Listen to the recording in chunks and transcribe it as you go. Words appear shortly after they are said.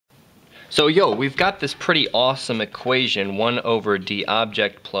So we've got this pretty awesome equation, 1 over d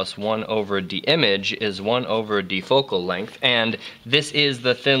object plus 1 over d image is 1 over d focal length, and this is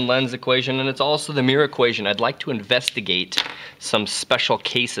the thin lens equation, and it's also the mirror equation. I'd like to investigate some special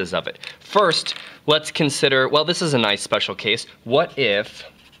cases of it. First, let's consider, well, this is a nice special case. What if,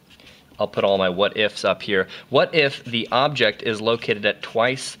 I'll put all my what ifs up here, what if the object is located at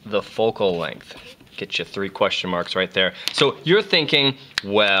twice the focal length? Get you 3 question marks right there. So you're thinking,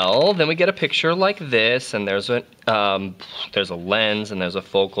 well, then we get a picture like this, and there's a lens, and there's a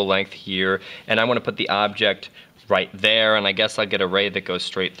focal length here, and I want to put the object right there, and I guess I'll get a ray that goes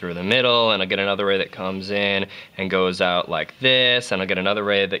straight through the middle, and I'll get another ray that comes in and goes out like this, and I'll get another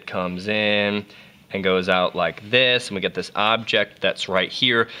ray that comes in and goes out like this, and we get this object that's right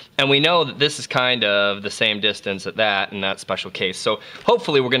here, and we know that this is kind of the same distance at that in that special case. So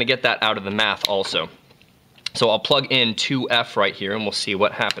hopefully we're going to get that out of the math also. So I'll plug in 2f right here, and we'll see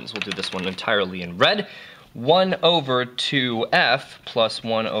what happens. We'll do this one entirely in red. 1 over 2f plus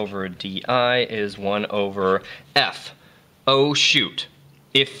 1 over di is 1 over f. Oh shoot.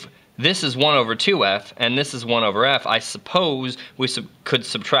 If this is 1 over 2f and this is 1 over f, I suppose we could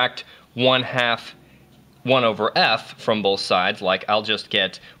subtract 1/2 1 over f from both sides. Like, I'll just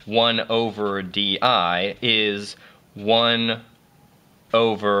get 1 over di is 1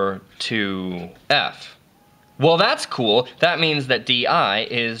 over 2f. Well, that's cool. That means that di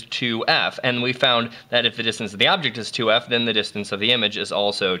is 2f, and we found that if the distance of the object is 2f, then the distance of the image is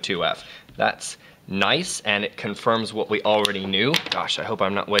also 2f. That's nice, and it confirms what we already knew. Gosh, I hope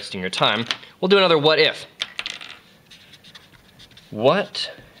I'm not wasting your time. We'll do another what if. What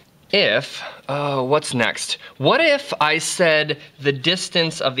if, what's next? What if I said the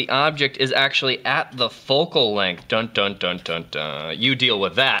distance of the object is actually at the focal length? Dun dun dun dun dun. You deal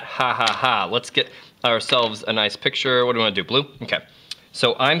with that. Ha ha ha. Let's get ourselves a nice picture. What do we want to do? Blue? Okay.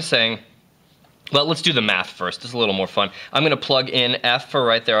 So I'm saying, well, let's do the math first. This is a little more fun. I'm going to plug in f for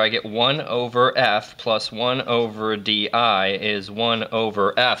right there. I get 1 over f plus 1 over di is 1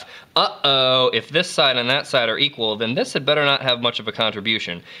 over f. Uh-oh, if this side and that side are equal, then this had better not have much of a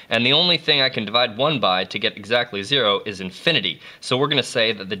contribution. And the only thing I can divide 1 by to get exactly 0 is infinity. So we're going to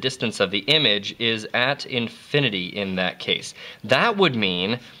say that the distance of the image is at infinity in that case. That would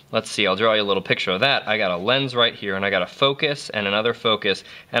mean, let's see, I'll draw you a little picture of that. I got a lens right here, and I got a focus and another focus,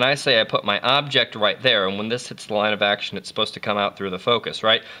 and I say I put my object right there, and when this hits the line of action, it's supposed to come out through the focus,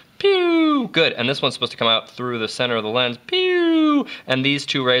 right? Pew! Good, and this one's supposed to come out through the center of the lens. Pew! And these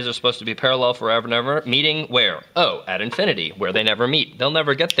 2 rays are supposed to be parallel forever and ever, meeting where? Oh, at infinity, where they never meet. They'll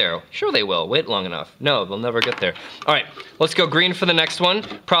never get there. Sure they will, wait long enough. No, they'll never get there. All right, let's go green for the next one.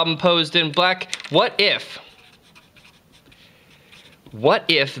 Problem posed in black. What if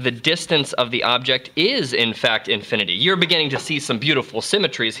the distance of the object is in fact infinity? You're beginning to see some beautiful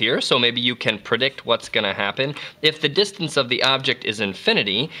symmetries here, so maybe you can predict what's going to happen. If the distance of the object is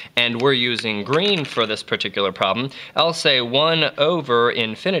infinity, and we're using green for this particular problem, I'll say 1 over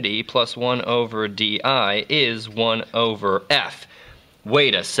infinity plus 1 over di is 1 over f.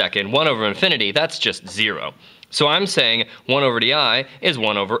 Wait a second, 1 over infinity, that's just 0. So I'm saying 1 over di is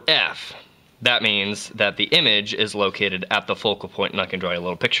 1 over f. That means that the image is located at the focal point, and I can draw you a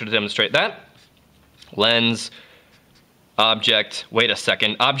little picture to demonstrate that. Lens, object, wait a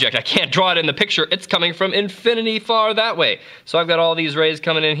second, object, I can't draw it in the picture, it's coming from infinity far that way. So I've got all these rays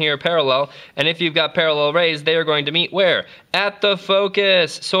coming in here parallel, and if you've got parallel rays, they are going to meet where? At the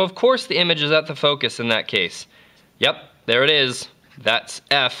focus. So of course the image is at the focus in that case. Yep, there it is, that's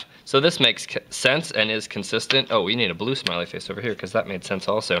f. So this makes sense and is consistent. Oh, we need a blue smiley face over here because that made sense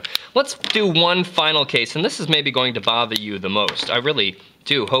also. Let's do one final case, and this is maybe going to bother you the most. I really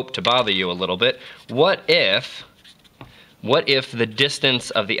do hope to bother you a little bit. What if the distance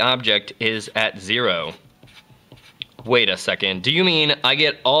of the object is at 0? Wait a second, do you mean I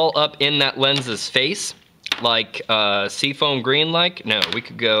get all up in that lens's face? Like seafoam green like? No, we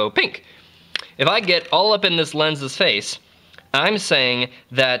could go pink. If I get all up in this lens's face, I'm saying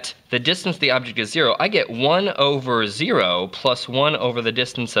that the distance of the object is 0. I get 1 over 0 plus 1 over the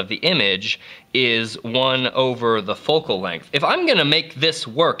distance of the image is 1 over the focal length. If I'm going to make this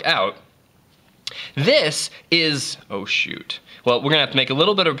work out, this is, oh shoot. Well, we're going to have to make a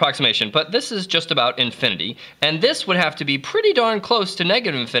little bit of approximation, but this is just about infinity, and this would have to be pretty darn close to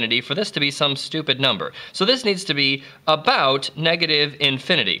negative infinity for this to be some stupid number. So this needs to be about negative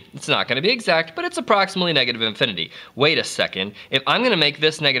infinity. It's not going to be exact, but it's approximately negative infinity. Wait a second. If I'm going to make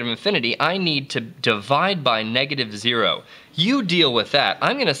this negative infinity, I need to divide by negative 0. You deal with that.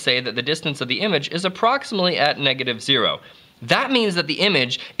 I'm going to say that the distance of the image is approximately at negative 0. that means that the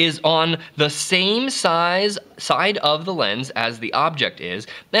image is on the same side of the lens as the object is.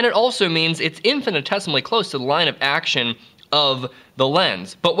 Then it also means it's infinitesimally close to the line of action of the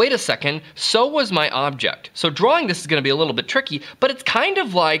lens. But wait a second, so was my object. So drawing this is going to be a little bit tricky, but it's kind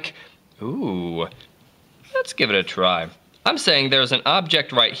of like, ooh, let's give it a try. I'm saying there's an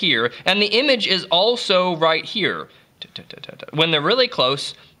object right here, and the image is also right here. When they're really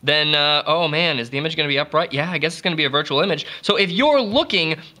close, then, oh man, is the image going to be upright? Yeah, I guess it's going to be a virtual image. So if you're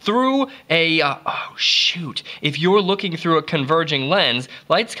looking through a, oh shoot, if you're looking through a converging lens,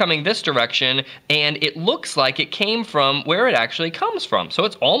 light's coming this direction, and it looks like it came from where it actually comes from. So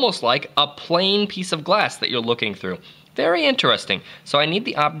it's almost like a plain piece of glass that you're looking through. Very interesting. So I need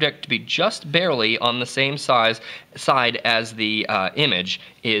the object to be just barely on the same side as the image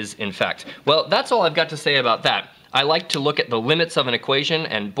is, in fact. Well, that's all I've got to say about that. I like to look at the limits of an equation,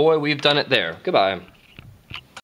 and boy, we've done it there. Goodbye.